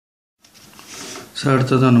So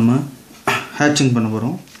அடுத்ததான் நம்ம ஹேட்சிங் பண்ண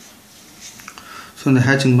போகிறோம். ஸோ இந்த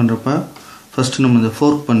ஹேட்சிங் பண்ணுறப்ப ஃபஸ்ட்டு நம்ம இந்த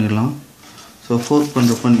ஃபோர்க் பண்ணிடலாம். ஸோ ஃபோர்க்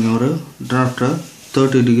பண்ணுறப்ப நீங்கள் ஒரு டிராஃப்டை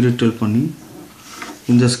 30 டிகிரி டில்ட் பண்ணி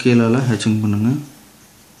இந்த ஸ்கேலால் ஹேட்சிங் பண்ணுங்கள்.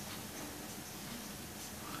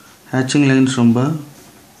 ஹேட்சிங் லைன்ஸ் ரொம்ப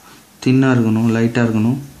தின்னாக இருக்கணும், லைட்டாக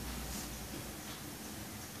இருக்கணும்.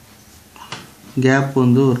 கேப்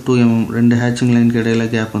வந்து ஒரு 2 mm, ரெண்டு ஹேட்சிங் லைனுக்கு இடையில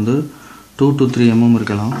கேப் வந்து 2 to 3 mm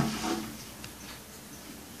இருக்கலாம்.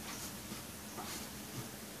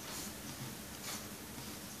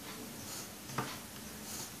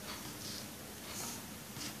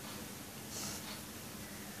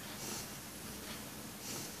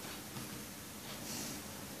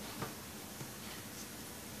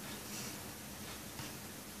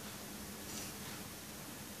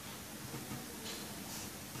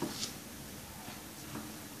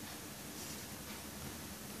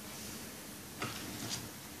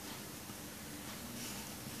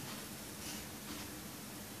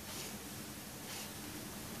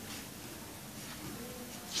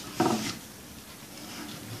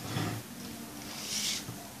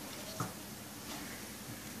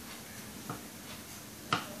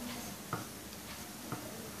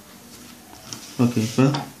 ஓகே, இப்போ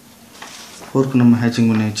ஃபோர்க்கு நம்ம ஹேட்சிங்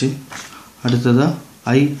பண்ணியாச்சு. அடுத்ததாக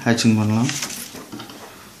ஐ ஹேட்சிங் பண்ணலாம்.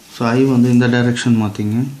 ஸோ ஐ வந்து இந்த டைரெக்ஷன்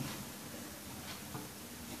மாற்றிங்க.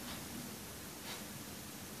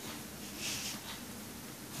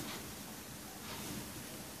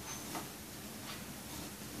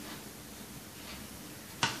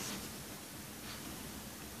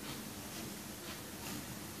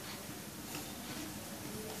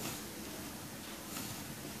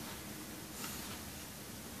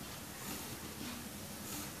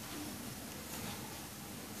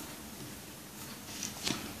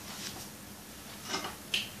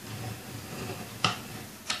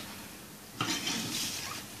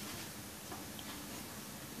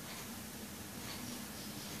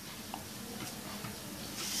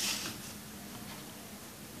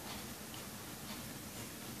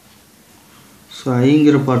 ஸோ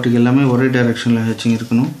ஐங்கிற பார்ட்டுக்கு எல்லாமே ஒரே டைரெக்ஷனில் ஹேட்சிங்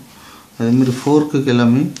இருக்கணும். அதேமாதிரி ஃபோர்க்குக்கு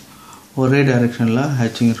எல்லாமே ஒரே டைரெக்ஷனில்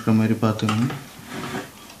ஹேட்சிங் இருக்கிற மாதிரி பார்த்துக்கணும்.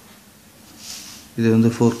 இது வந்து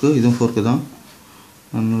ஃபோர்க்கு, இதுவும் ஃபோர்க்கு தான்.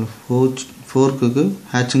 அதனால் ஃபோர்க்குக்கு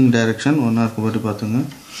ஹேட்சிங் டைரெக்ஷன் ஒன்றா இருக்க மாதிரி பார்த்துங்க.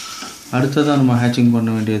 அடுத்ததாக நம்ம ஹேட்சிங் பண்ண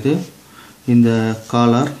வேண்டியது இந்த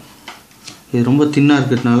காலர். இது ரொம்ப தின்னாக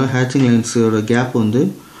இருக்கிறதுனால ஹேட்சிங் லைன்ஸோட கேப் வந்து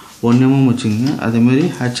 1 mm வச்சுங்க. அதேமாதிரி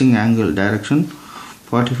ஹேட்சிங் ஆங்கிள் டைரெக்ஷன்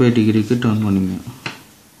 45 டிகிரிக்கு டர்ன் பண்ணிங்க.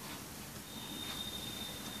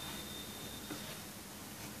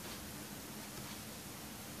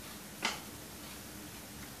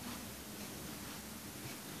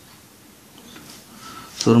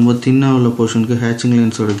 ஸோ ரொம்ப தின்னாக உள்ள போர்ஷனுக்கு ஹேட்சிங்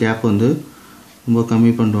லைன்ஸோட கேப் வந்து ரொம்ப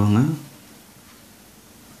கம்மி பண்ணுவாங்க.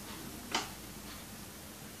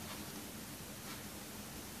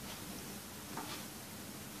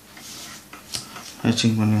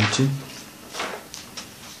 ஹேட்சிங் பண்ணியாச்சு.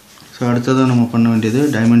 ஸோ அடுத்ததாக நம்ம பண்ண வேண்டியது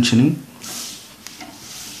டைமென்ஷனிங்.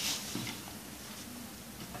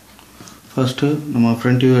 ஃபஸ்ட்டு நம்ம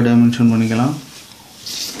ஃப்ரண்ட் வியூவை டைமென்ஷன் பண்ணிக்கலாம்.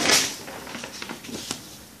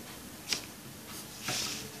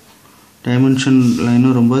 டைமென்ஷன்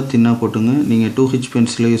லைனும் ரொம்ப தின்னாக போட்டுங்க. நீங்கள் 2H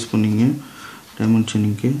பென்சிலை யூஸ் பண்ணிங்க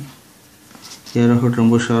டைமென்ஷனிங்க்கு. ஏரோஹெட்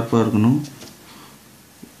ரொம்ப ஷார்ப்பாக இருக்கணும்.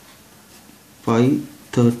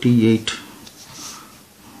 538.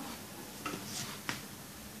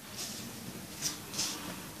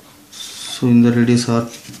 So in the radius are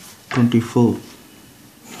 24.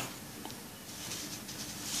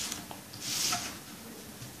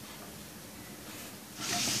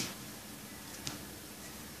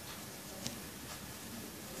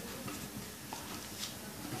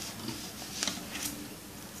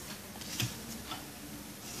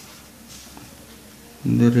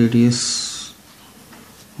 In the radius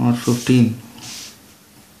are 15.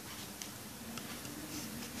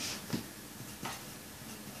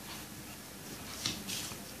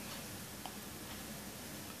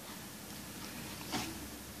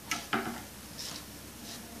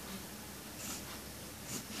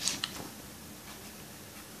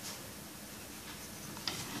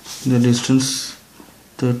 The distance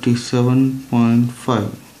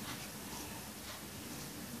 37.5.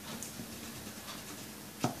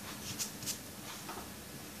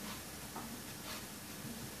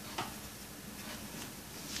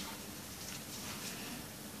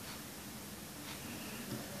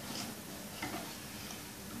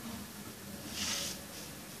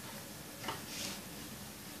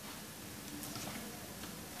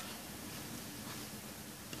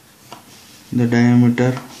 The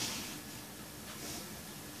diameter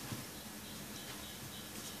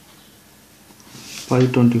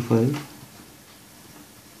 525.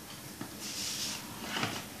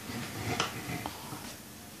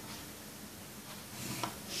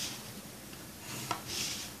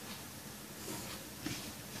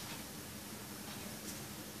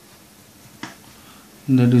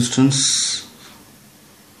 The distance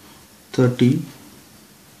 30.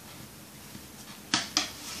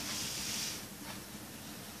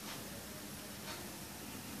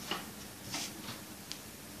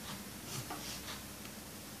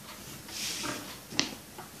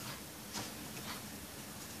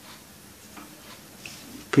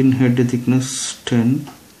 Pin head thickness 10.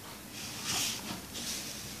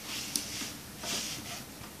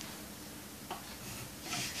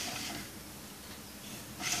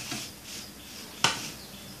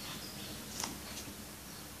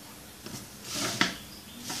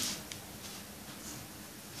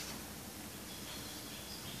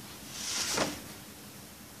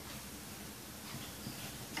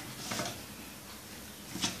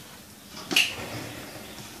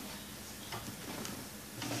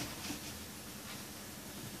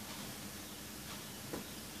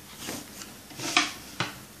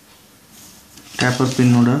 Taper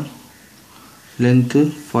pin oda length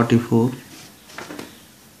 44.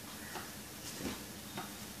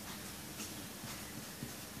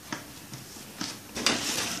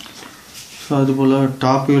 So அதுபோல்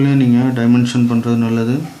டாப் வியூலையும் நீங்கள் டைமென்ஷன் பண்ணுறது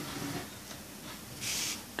நல்லது.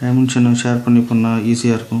 டைமென்ஷனை ஷேர் பண்ணி பண்ணால்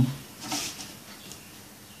ஈஸியாக இருக்கும்.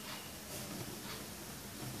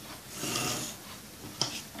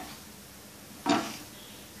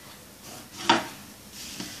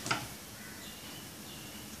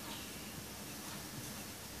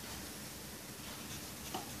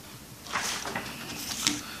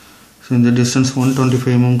 ஸோ இந்த டிஸ்டன்ஸ்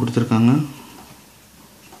 125 mm கொடுத்துருக்காங்க.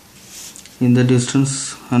 இந்த distance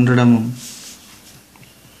 100 mm.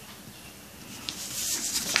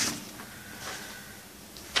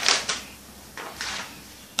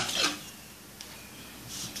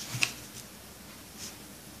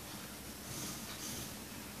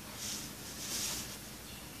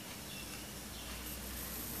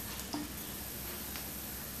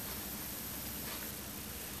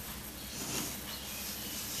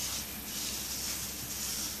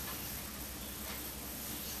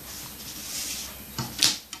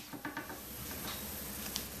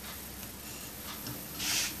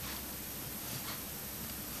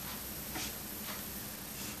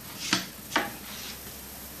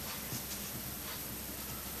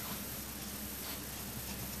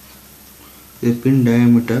 The pin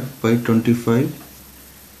diameter 525.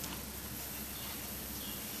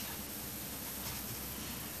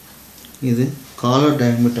 இது collar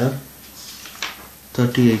diameter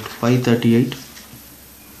 538.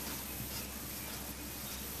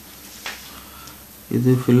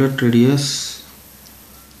 இது fillet radius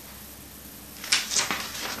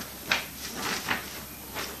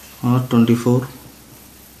R24.